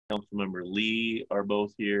Councilmember Lee are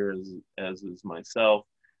both here, as is myself,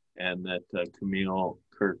 and that Camille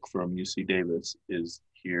Kirk from UC Davis is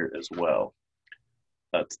here as well.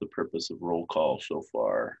 That's the purpose of roll call so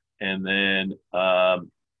far. And then I'll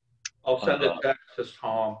send a text to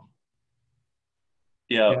Tom.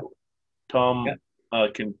 Yeah. Tom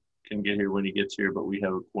can get here when he gets here, but we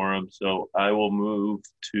have a quorum. So I will move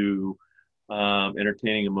to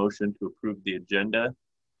entertaining a motion to approve the agenda.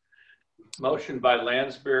 Motion by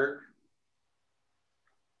Landsberg.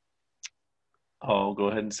 I'll go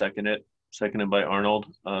ahead and second it. Seconded by Arnold.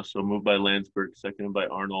 So moved by Landsberg, seconded by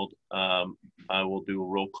Arnold. I will do a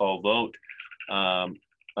roll call vote.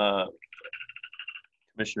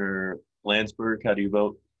 Commissioner Landsberg, how do you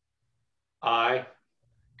vote? Aye.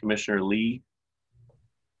 Commissioner Lee?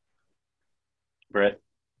 Brett?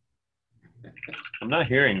 I'm not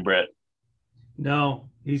hearing Brett. No,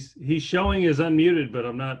 he's showing is unmuted, but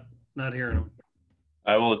I'm not hearing him.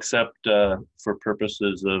 I will accept for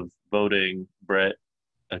purposes of voting, Brett,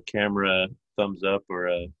 a camera thumbs up or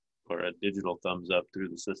a digital thumbs up through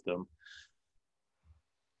the system.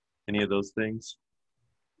 Any of those things?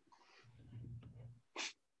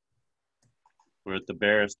 We're at the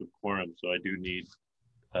barest of quorum, so I do need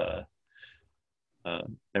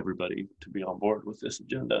everybody to be on board with this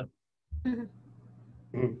agenda.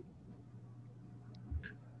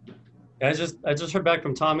 I just heard back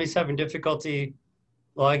from Tom. He's having difficulty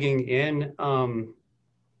logging in.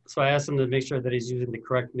 So I asked him to make sure that he's using the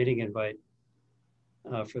correct meeting invite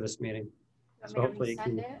for this meeting. So hopefully he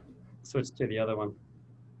can switch to the other one.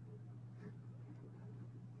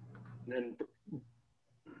 And then,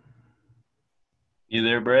 you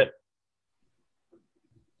there, Brett?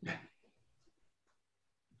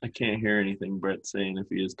 I can't hear anything Brett's saying if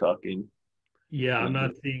he is talking. yeah, I'm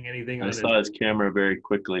not seeing anything on I it. saw his camera very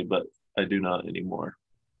quickly, but I do not anymore.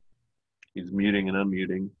 He's muting and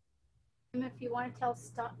unmuting. If you want to tell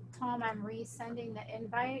Tom I'm resending the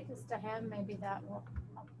invite just to him, maybe that will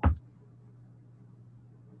help.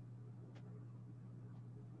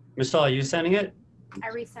 Michelle, are you sending it? I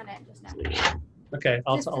resent it just now. Okay,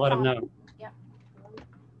 I'll let him know. Yep.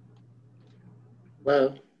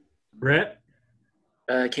 Hello. Brett?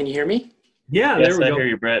 Can you hear me? Yeah, Yes, there we I go. hear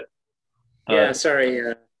you, Brett. Yeah,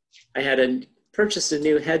 sorry. I had purchased a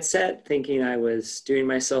new headset thinking I was doing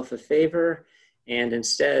myself a favor, and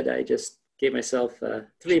instead I just gave myself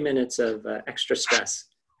 3 minutes of extra stress.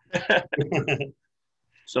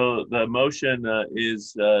 So the motion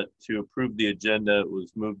is to approve the agenda. It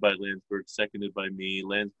was moved by Landsberg, seconded by me.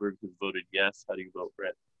 Landsberg has voted yes. How do you vote,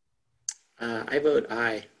 Brett? I vote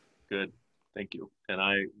aye. Good. Thank you. And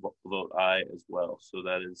I vote aye as well. So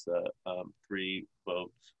that is 3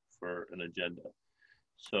 votes for an agenda.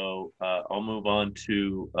 So I'll move on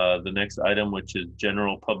to the next item, which is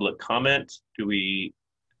general public comment. Do we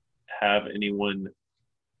have anyone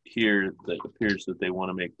here that appears that they want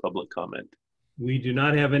to make public comment? We do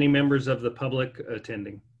not have any members of the public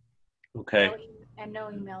attending. Okay. And no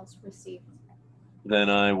emails received. Then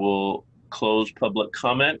I will close public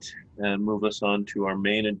comment and move us on to our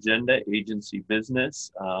main agenda, agency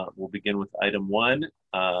business. We'll begin with item 1,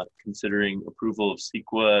 considering approval of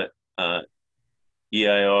CEQA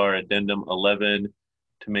EIR Addendum 11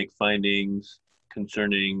 to make findings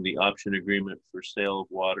concerning the option agreement for sale of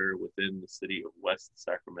water within the city of West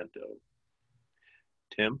Sacramento.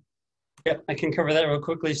 Tim? Yeah, I can cover that real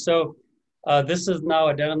quickly. So this is now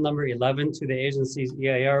addendum number 11 to the agency's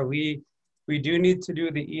EIR. We do need to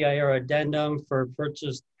do the EIR addendum for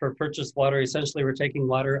purchased water. Essentially, we're taking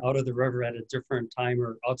water out of the river at a different time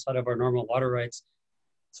or outside of our normal water rights.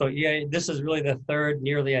 So this is really the third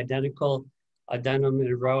nearly identical addendum in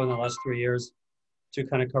a row in the last 3 years to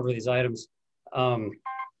kind of cover these items.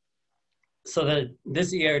 So that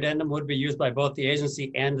this EIR addendum would be used by both the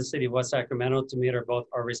agency and the city of West Sacramento to meet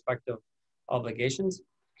our respective obligations.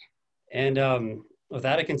 And with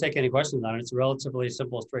that, I can take any questions on it. It's a relatively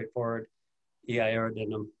simple, straightforward EIR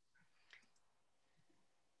addendum.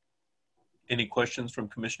 Any questions from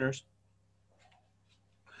commissioners?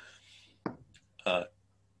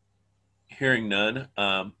 Hearing none,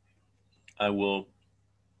 I will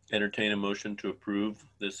entertain a motion to approve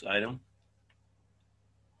this item.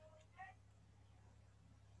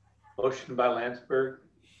 Motion by Landsberg.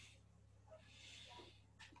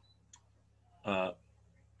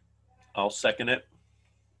 I'll second it.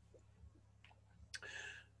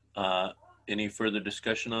 Any further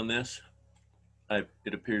discussion on this?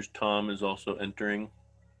 It appears Tom is also entering.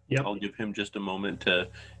 Yep. I'll give him just a moment to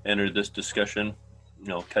enter this discussion.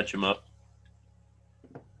 I'll catch him up.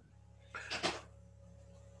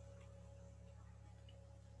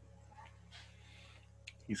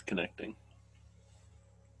 He's connecting.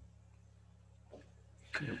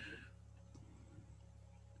 Yep.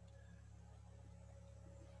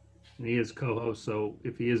 And he is co-host, so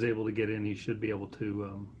if he is able to get in, he should be able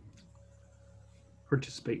to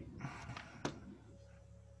participate.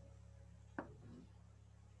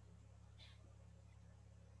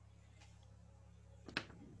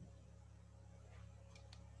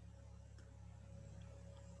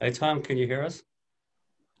 Hey, Tom, can you hear us?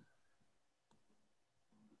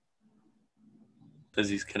 As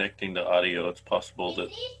he's connecting to audio, it's possible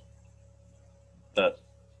that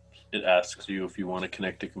it asks you if you want to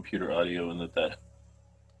connect to computer audio and that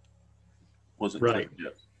wasn't Right. clicked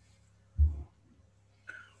yet.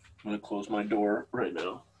 I'm going to close my door right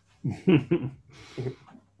now.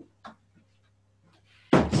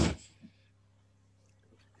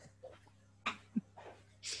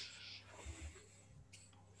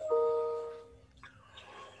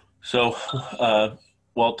 So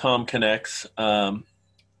while Tom connects, any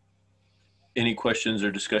questions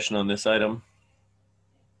or discussion on this item?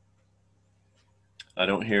 I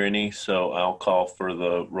don't hear any, so I'll call for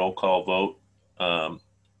the roll call vote.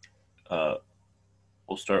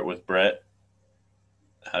 We'll start with Brett.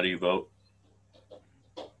 How do you vote?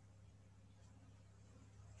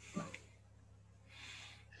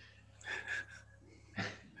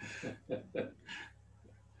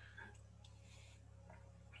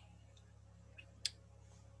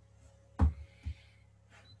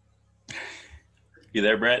 You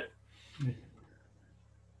there, Brett?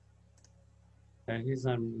 He's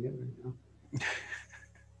on mute right now.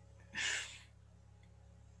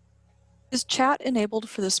 Is chat enabled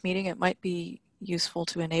for this meeting? It might be useful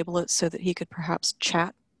to enable it so that he could perhaps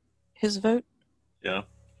chat his vote. Yeah.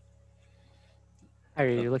 Are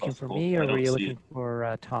you That's looking possible. for me, I or don't were you see looking it.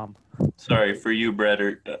 for Tom? Sorry, for you, Brett.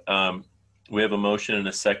 We have a motion and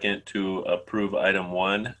a second to approve item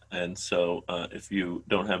 1. And so if you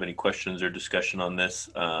don't have any questions or discussion on this,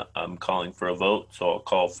 I'm calling for a vote. So I'll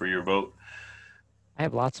call for your vote. I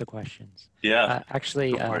have lots of questions. Yeah.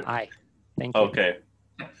 Actually, Go for it. aye. Thank you. Okay.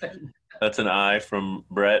 That's an aye from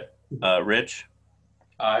Brett. Rich?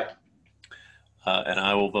 Aye. And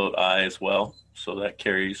I will vote aye as well. So that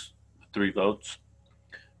carries 3 votes.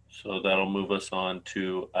 So that'll move us on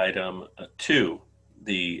to item 2,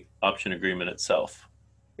 the option agreement itself.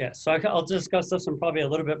 Yeah, so I'll discuss this in probably a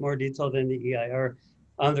little bit more detail than the EIR.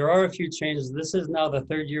 There are a few changes. This is now the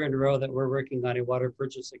 3rd year in a row that we're working on a water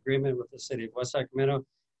purchase agreement with the city of West Sacramento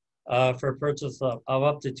for purchase of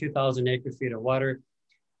up to 2,000 acre-feet of water.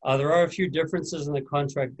 There are a few differences in the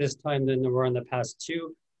contract this time than there were in the past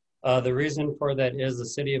 2. The reason for that is the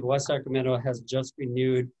city of West Sacramento has just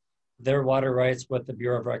renewed their water rights with the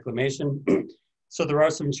Bureau of Reclamation. So there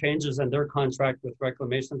are some changes in their contract with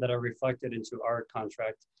Reclamation that are reflected into our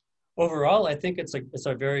contract. Overall, I think it's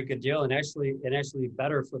a very good deal, and actually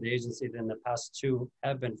better for the agency than the past 2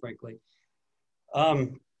 have been, frankly.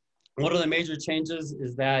 One of the major changes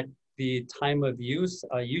is that the time of use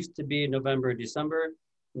used to be November, December.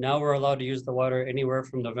 Now we're allowed to use the water anywhere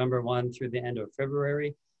from November 1 through the end of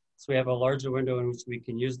February. So we have a larger window in which we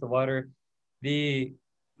can use the water. The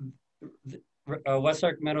West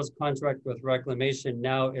Sacramento's contract with Reclamation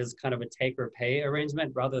now is kind of a take or pay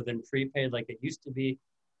arrangement rather than prepaid like it used to be.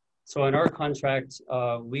 So in our contract,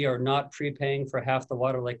 we are not prepaying for half the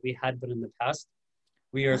water like we had been in the past.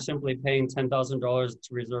 We are simply paying $10,000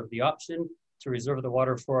 to reserve the option, to reserve the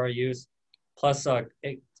water for our use, plus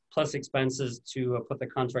expenses to put the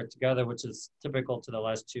contract together, which is typical to the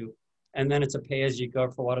last 2. And then it's a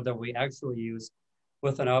pay-as-you-go for water that we actually use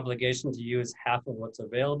with an obligation to use half of what's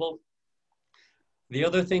available. The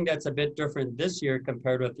other thing that's a bit different this year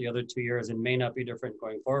compared with the other 2 years, and may not be different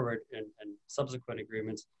going forward in subsequent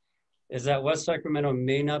agreements, is that West Sacramento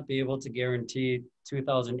may not be able to guarantee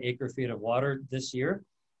 2,000 acre-feet of water this year.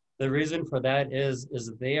 The reason for that is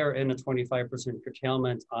they are in a 25%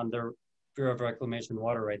 curtailment on their Bureau of Reclamation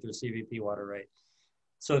water right, their CVP water right.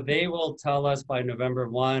 So they will tell us by November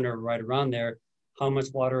 1 or right around there how much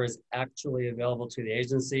water is actually available to the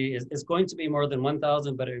agency. It's going to be more than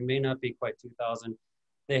 1,000, but it may not be quite 2,000.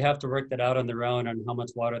 They have to work that out on their own on how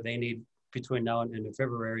much water they need between now and end of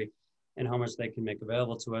February and how much they can make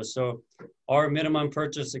available to us. So our minimum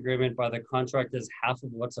purchase agreement by the contract is half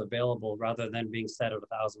of what's available rather than being set at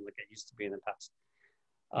 1,000 like it used to be in the past.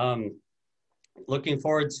 Looking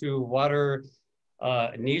forward to water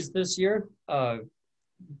needs this year.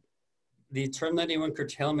 The Term 91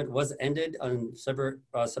 curtailment was ended on September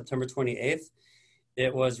 28th.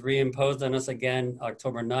 It was reimposed on us again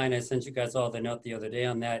October 9. I sent you guys all the note the other day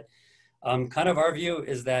on that. Kind of our view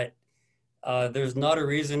is that there's not a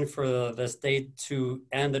reason for the state to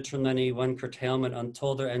end the Term 91 curtailment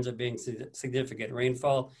until there ends up being significant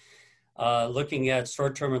rainfall. looking at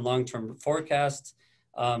short-term and long-term forecasts.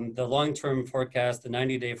 The long-term forecast, the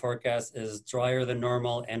 90-day forecast, is drier than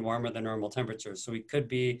normal and warmer than normal temperatures. So we could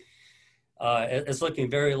be, it's looking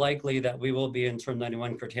very likely that we will be in term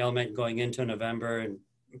 91 curtailment going into November and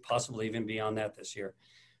possibly even beyond that this year.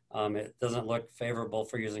 It doesn't look favorable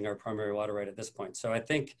for using our primary water right at this point. So I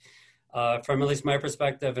think from at least my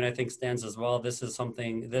perspective, and I think Stan's as well, this is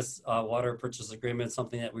something, this water purchase agreement is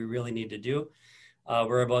something that we really need to do.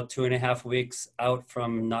 We're about 2.5 weeks out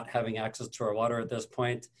from not having access to our water at this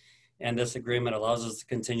point, and this agreement allows us to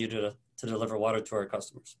continue to deliver water to our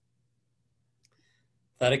customers.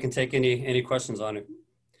 That I can take any questions on it.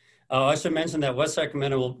 I should mention that West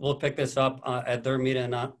Sacramento will pick this up at their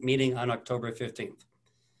meeting on October 15th.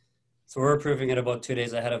 So we're approving it about 2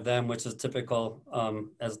 days ahead of them, which is typical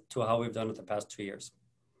as to how we've done it the past 2 years.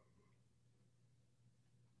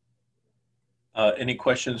 Any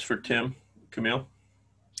questions for Tim? Camille?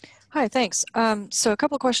 Hi, thanks. So a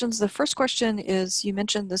couple of questions. The first question is, you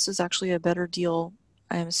mentioned this is actually a better deal,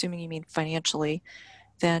 I'm assuming you mean financially,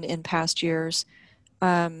 than in past years.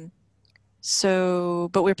 But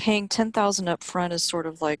we're paying $10,000 up front as sort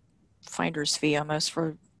of like finder's fee almost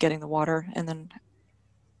for getting the water, and then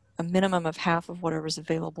a minimum of half of whatever's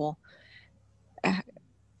available.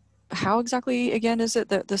 How exactly, again, is it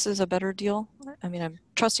that this is a better deal? I mean, I'm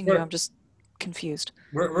trusting you, I'm just confused.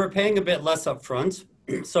 We're paying a bit less up front.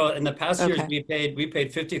 So in the past years, we paid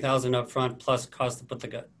 $50,000 up front plus cost to put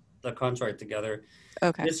the contract together.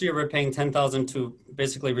 Okay. This year we're paying $10,000 to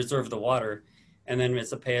basically reserve the water, and then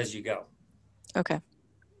it's a pay as you go. Okay.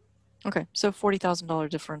 Okay. So $40,000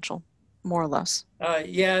 differential, more or less.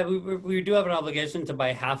 Yeah, we do have an obligation to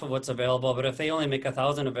buy half of what's available, but if they only make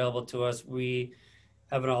 1,000 available to us, we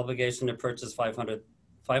have an obligation to purchase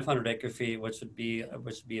 500 acre feet, which would be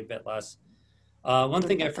a bit less. One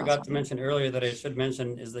thing I forgot to mention earlier that I should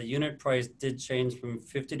mention is the unit price did change from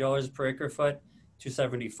 $50 per acre foot to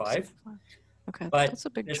 $75. Okay, but that's a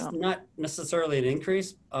big jump. It's not necessarily an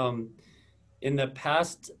increase. In the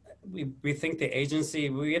past, we think the agency,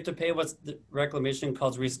 we have to pay what's the reclamation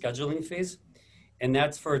calls rescheduling fees. And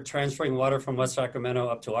that's for transferring water from West Sacramento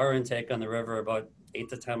up to our intake on the river about 8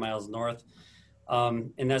 to 10 miles north.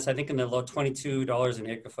 And that's, I think, in the low $22 an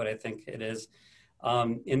acre foot, I think it is.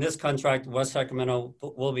 In this contract, West Sacramento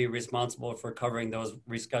will be responsible for covering those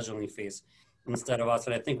rescheduling fees instead of us.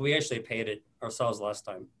 And I think we actually paid it ourselves last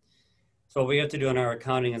time. So what we have to do in our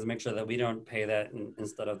accounting is make sure that we don't pay that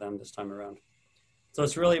instead of them this time around. So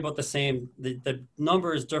it's really about the same, the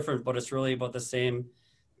number is different, but it's really about the same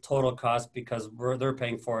total cost because they're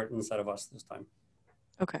paying for it instead of us this time.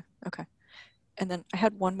 Okay, okay. And then I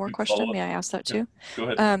had one more question. May I ask that too? Yeah,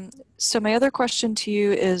 go ahead. So my other question to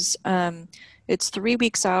you is, it's 3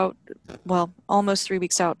 weeks out, well, almost 3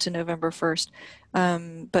 weeks out to November 1st,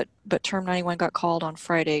 but Term 91 got called on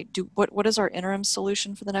Friday. What is our interim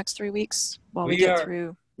solution for the next 3 weeks while we get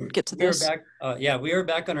to this? We are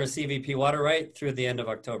back on our CVP water right through the end of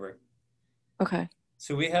October. Okay.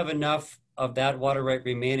 So we have enough of that water right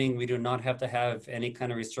remaining. We do not have to have any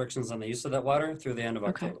kind of restrictions on the use of that water through the end of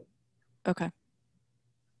October. Okay.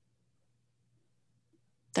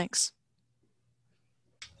 Thanks.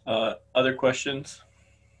 Other questions?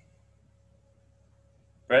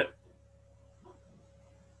 Brett?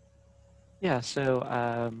 Yeah, so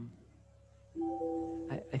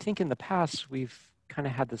I think in the past we've kind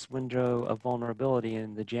of had this window of vulnerability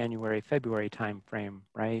in the January-February timeframe,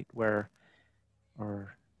 right? And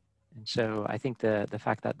so I think the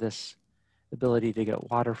fact that this ability to get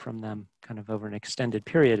water from them kind of over an extended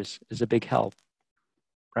period is a big help,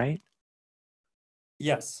 right?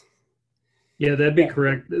 Yes. Yeah, that'd be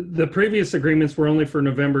correct. The previous agreements were only for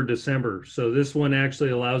November, December. So this one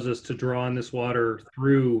actually allows us to draw on this water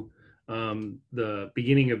through the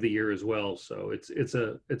beginning of the year as well. So it's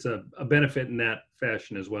a benefit in that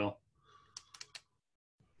fashion as well.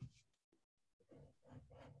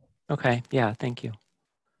 Okay, yeah, thank you.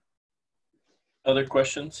 Other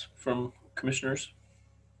questions from commissioners?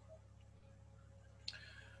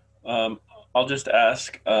 I'll just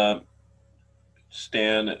ask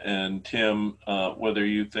Stan and Tim whether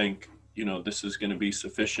you think this is going to be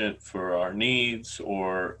sufficient for our needs,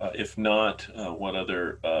 or if not, what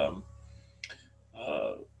other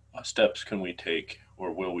steps can we take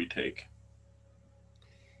or will we take?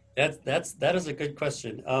 That is a good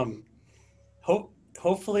question.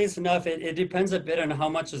 Hopefully it's enough. It depends a bit on how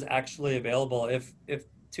much is actually available. If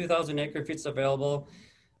 2,000 acre feet is available,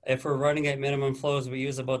 if we're running at minimum flows, we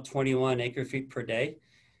use about 21 acre feet per day.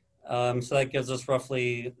 So that gives us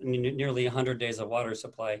roughly nearly 100 days of water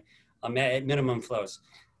supply at minimum flows.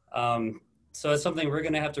 So it's something we're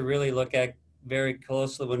going to have to really look at very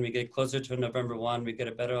closely when we get closer to November 1, we get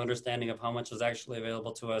a better understanding of how much is actually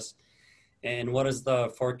available to us and what does the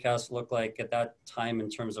forecast look like at that time in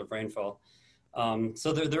terms of rainfall.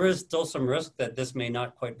 So there is still some risk that this may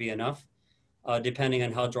not quite be enough, depending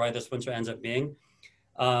on how dry this winter ends up being.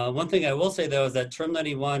 One thing I will say though is that Term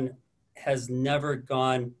 91 has never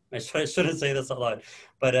gone, I shouldn't say this a lot,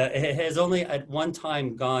 but it has only at one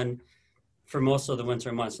time gone for most of the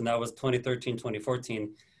winter months, and that was 2013,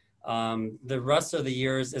 2014. The rest of the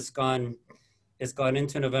years, it's gone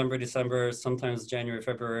into November, December, sometimes January,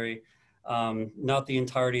 February, not the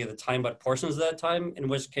entirety of the time, but portions of that time, in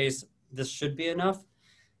which case this should be enough,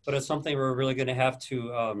 but it's something we're really gonna have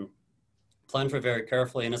to plan for very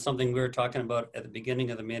carefully. And it's something we were talking about at the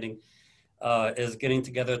beginning of the meeting, is getting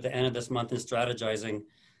together at the end of this month and strategizing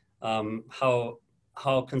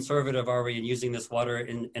how conservative are we in using this water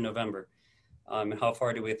in November? And how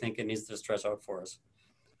far do we think it needs to stretch out for us?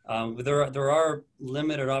 There are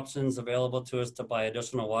limited options available to us to buy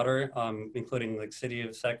additional water, including like City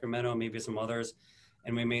of Sacramento, maybe some others,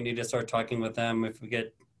 and we may need to start talking with them if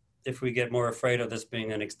we get more afraid of this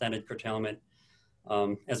being an extended curtailment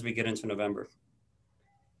as we get into November.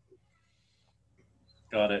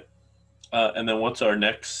 Got it. And then what's our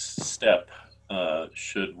next step?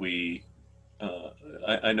 Should we?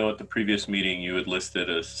 I know at the previous meeting you had listed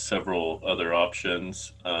as several other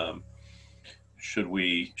options.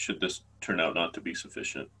 Should this turn out not to be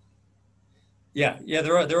sufficient? Yeah.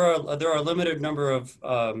 There are a limited number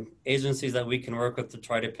of agencies that we can work with to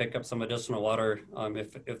try to pick up some additional water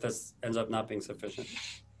if this ends up not being sufficient.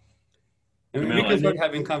 And we can start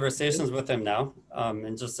having conversations with them now,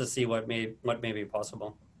 and just to see what may be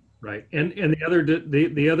possible. Right, and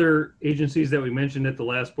the other agencies that we mentioned at the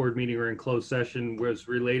last board meeting or in closed session was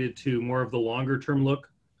related to more of the longer term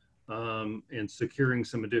look, and securing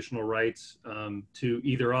some additional rights to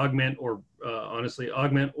either augment or honestly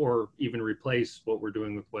augment or even replace what we're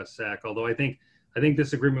doing with West Sac. Although I think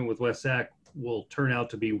this agreement with West Sac will turn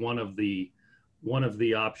out to be one of the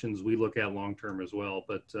options we look at long term as well.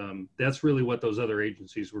 But that's really what those other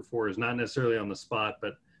agencies were for, is not necessarily on the spot,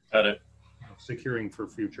 but got it. Securing for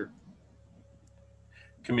future.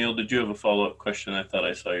 Camille, did you have a follow-up question? I thought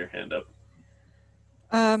I saw your hand up.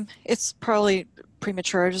 It's probably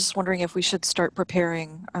premature. I was just wondering if we should start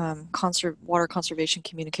preparing water conservation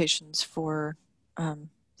communications for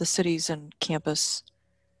the cities and campus.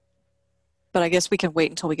 But I guess we can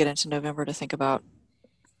wait until we get into November to think about.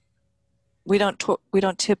 We don't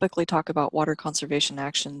typically talk about water conservation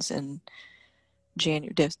actions in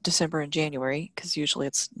December and January, because usually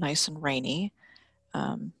it's nice and rainy.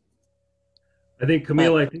 I think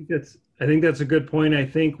Camille, I think that's a good point. I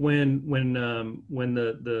think when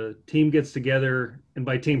the team gets together, and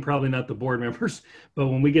by team probably not the board members, but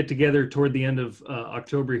when we get together toward the end of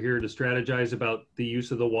October here to strategize about the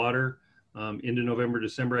use of the water into November,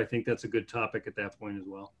 December, I think that's a good topic at that point as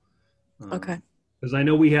well. Okay. Because I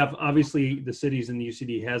know we have, obviously the cities and the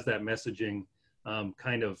UCD has that messaging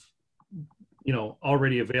kind of,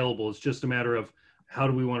 already available. It's just a matter of how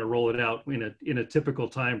do we want to roll it out in a typical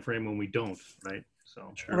time frame when we don't, right?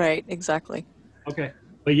 So sure. Right, exactly. Okay,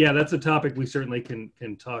 but yeah, that's a topic we certainly can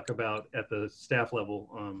talk about at the staff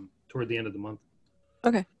level toward the end of the month.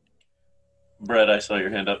 Okay. Brett, I saw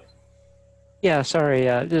your hand up. Yeah, sorry,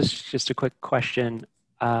 just a quick question.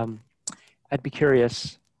 I'd be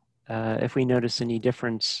curious if we notice any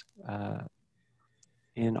difference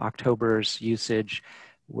in October's usage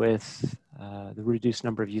with the reduced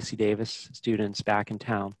number of UC Davis students back in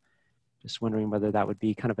town. Just wondering whether that would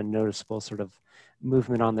be kind of a noticeable sort of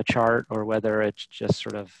movement on the chart, or whether it's just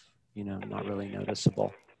sort of, not really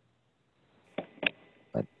noticeable.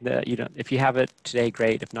 But if you have it today,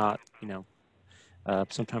 great. If not,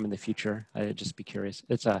 sometime in the future, I'd just be curious.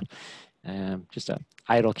 It's just a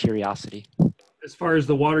idle curiosity. As far as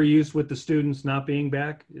the water use with the students not being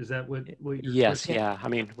back, is that what you're Yes, saying? yeah. I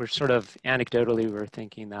mean, we're sort of anecdotally, we're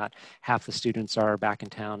thinking that half the students are back in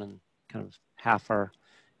town and kind of half are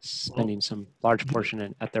spending some large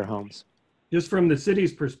portion at their homes. Just from the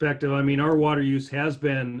city's perspective, I mean, our water use has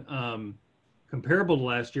been comparable to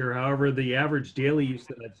last year. However, the average daily use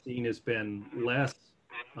that I've seen has been less.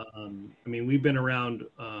 I mean, we've been around,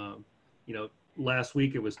 last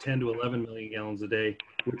week it was 10 to 11 million gallons a day,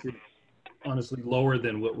 which is honestly lower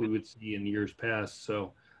than what we would see in years past.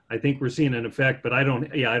 So I think we're seeing an effect, but I don't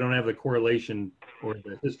have the correlation or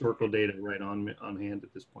the historical data right on hand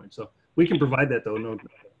at this point. So we can provide that though. No.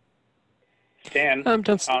 Dan, Tom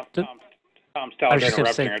Stalliger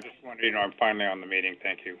interrupting. I just wanted you to know I'm finally on the meeting.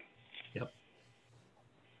 Thank you. Yep.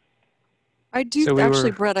 I do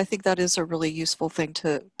actually, Brett, I think that is a really useful thing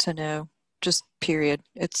to know. just period.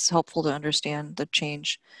 It's helpful to understand the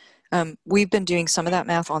change. We've been doing some of that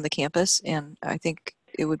math on the campus, and I think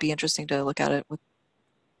it would be interesting to look at it with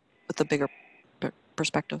a bigger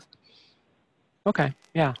perspective. Okay,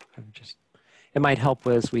 yeah, it might help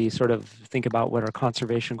as we sort of think about what our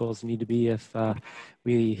conservation goals need to be if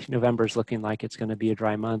November's looking like it's going to be a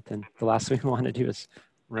dry month, and the last thing we want to do is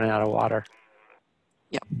run out of water.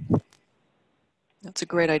 Yeah, that's a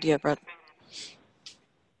great idea, Brett.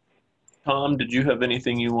 Tom, did you have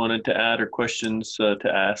anything you wanted to add or questions to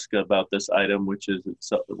ask about this item, which is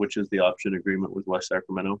the option agreement with West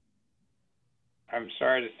Sacramento? I'm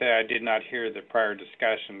sorry to say I did not hear the prior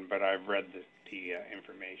discussion, but I've read the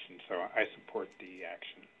information, so I support the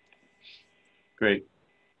action. Great.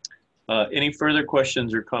 Any further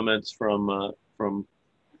questions or comments from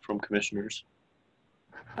commissioners?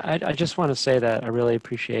 I just want to say that I really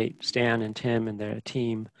appreciate Stan and Tim and their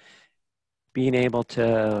team being able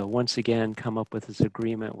to once again come up with this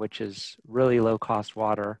agreement, which is really low cost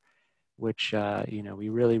water, which we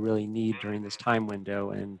really need during this time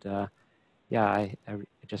window. And yeah, I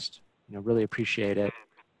just really appreciate it.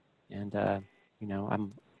 And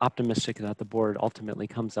I'm optimistic that the board ultimately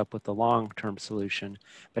comes up with a long-term solution,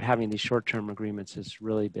 but having these short-term agreements has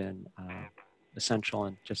really been essential.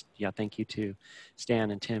 And just, yeah, thank you to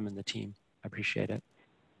Stan and Tim and the team. I appreciate it.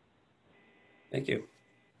 Thank you.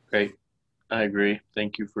 Great. I agree.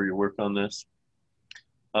 Thank you for your work on this.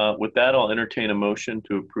 With that, I'll entertain a motion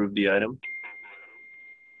to approve the item.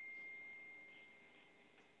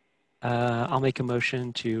 I'll make a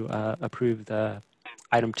motion to approve the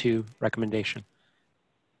item 2 recommendation.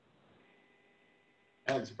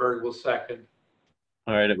 Landsberg will second.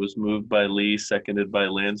 All right, it was moved by Lee, seconded by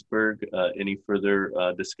Landsberg. Any further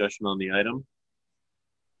discussion on the item?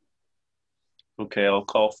 Okay, I'll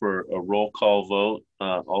call for a roll call vote.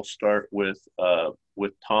 I'll start with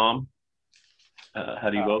Tom. How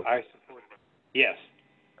do you vote? I support yes.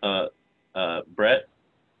 Brett?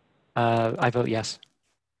 I vote yes.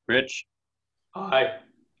 Rich? Aye.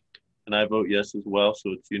 And I vote yes as well, so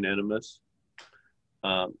it's unanimous.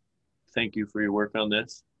 Thank you for your work on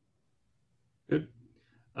this. Good.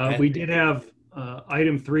 We did have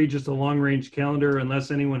item 3, just a long-range calendar. Unless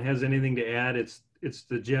anyone has anything to add, it's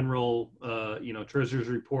the general, treasurer's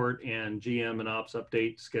report and GM and ops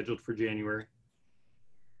update scheduled for January.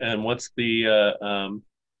 And what's the,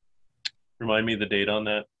 remind me the date on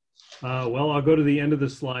that? Well, I'll go to the end of the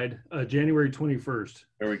slide, January 21st.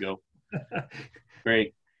 There we go.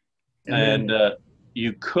 Great. And then,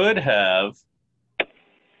 you could have,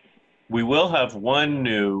 we will have one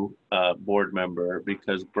new board member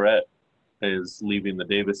because Brett is leaving the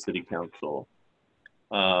Davis City Council.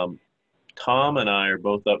 Tom and I are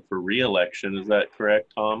both up for re-election. Is that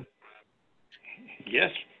correct, Tom?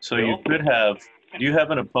 Yes. So Bill? You could have, you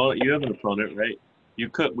have an opponent, right? We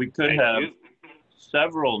could have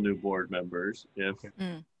several new board members if,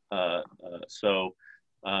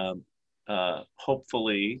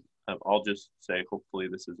 hopefully, I'll just say, hopefully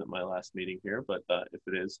this isn't my last meeting here, but if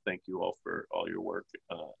it is, thank you all for all your work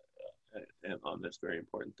and on this very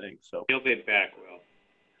important thing. So you'll be back, Will.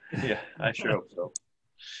 Yeah, I sure hope so.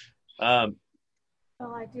 Well,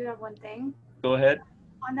 I do have one thing. Go ahead.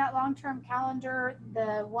 On that long-term calendar,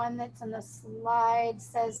 the one that's on the slide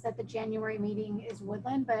says that the January meeting is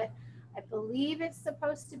Woodland, but I believe it's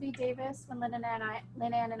supposed to be Davis. When Lynn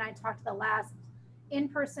Ann and I talked, the last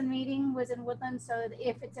in-person meeting was in Woodland, so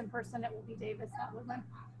if it's in person, it will be Davis, not Woodland.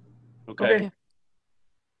 Okay.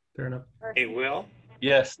 Fair enough. Hey, Will?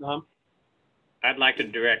 Yes, Tom? I'd like to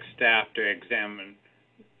direct staff to examine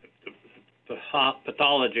the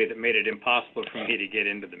pathology that made it impossible for me to get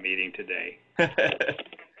into the meeting today.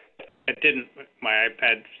 It didn't, my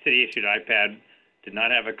iPad, city-issued iPad, did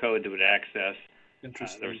not have a code that would access.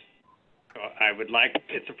 Interesting. I would like,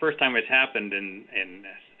 it's the first time it's happened in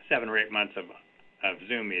 7 or 8 months of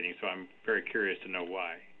Zoom meetings, so I'm very curious to know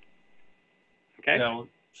why. Okay? Yeah, well,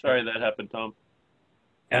 sorry that happened, Tom.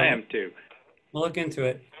 I am too. We'll look into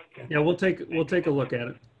it. Yeah, we'll take a look at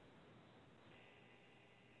it.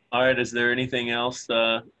 All right, is there anything else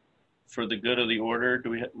for the good of the order?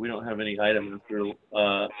 We don't have any items for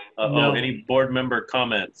No. Any board member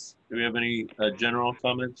comments? Do we have any general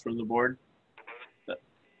comments from the board?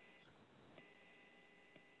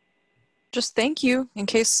 Just thank you in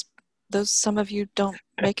case some of you don't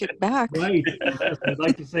make it back. Right. Yes, I'd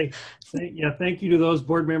like to say, thank you to those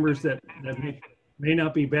board members that may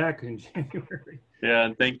not be back in January. Yeah,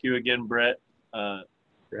 and thank you again, Brett,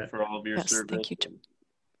 for all of your service. Thank you, Tim.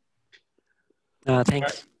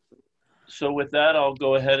 Thanks. So with that, I'll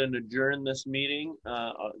go ahead and adjourn this meeting.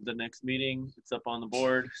 The next meeting, it's up on the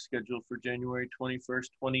board, scheduled for January 21st,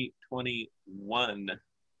 2021.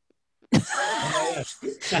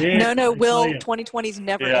 No, Will, 2020 is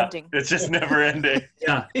never ending. It's just never ending.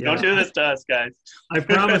 Yeah. Don't do this to us, guys. I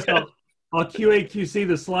promise I'll QA/QC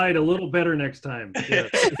the slide a little better next time. Yeah.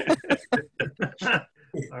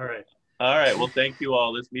 All right. All right. Well, thank you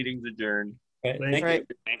all. This meeting's adjourned. Right, Thank thank you.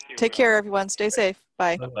 you. Thank you. Take care, everyone. Stay safe.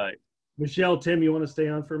 Bye. Bye-bye. Michelle, Tim, you want to stay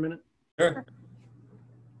on for a minute? Sure.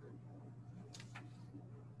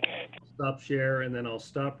 Stop share, and then I'll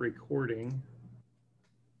stop recording.